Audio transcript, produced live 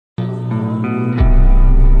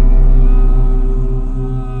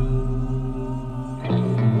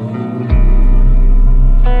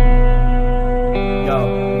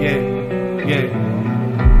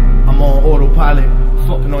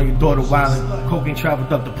daughter wildin'. Cocaine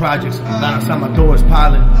traveled up the projects, line outside my door is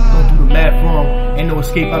piling. Don't do the math wrong, ain't no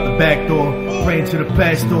escape out the back door. Praying to the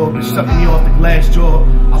past door, bitch sucking me off the glass jaw.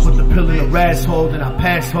 I put the pill in the razz hole, then I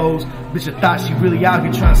pass hoes. Bitch, I thought she really out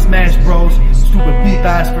here trying to smash bros. Stupid boot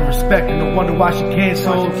eyes for respect, and no wonder why she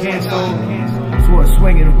canceled. Sword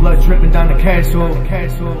swinging and blood dripping down the castle.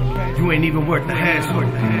 You ain't even worth the hassle.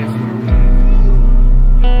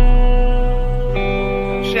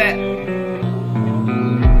 Shaq.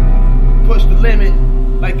 Push the limit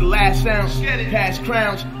like the last ounce. Cash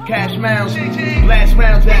crowns, cash mounds, blast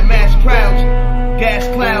rounds at mass crowds. Gas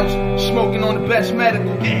clouds, smoking on the best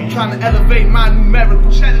medical. Trying to elevate my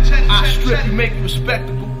numerical. I strip you, make you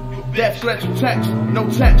respectable. Death threats with text, no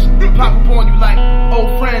text. Pop up on you like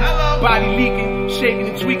old friends. Body leaking, shaking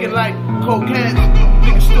and tweaking like cocaine.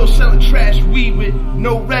 Niggas still selling trash weed with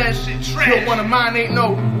no res. Kill one of mine, ain't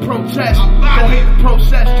no protest. Don't hate the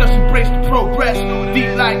process, just embrace the progress.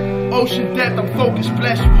 Deep like ocean depth, I'm focused,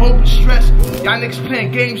 blessed, you hope and stress. Y'all niggas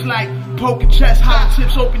playing games like poker chess. Hollow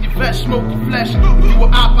tips, open your vest, smoke your flesh. If you were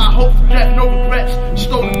out, I hope for death, no regrets.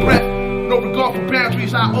 Stolen breath, no regard for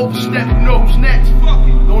boundaries, I overstep, you know who's next.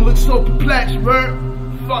 Don't look so perplexed, bro.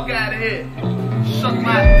 Fuck out of here. Suck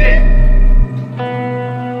my dick.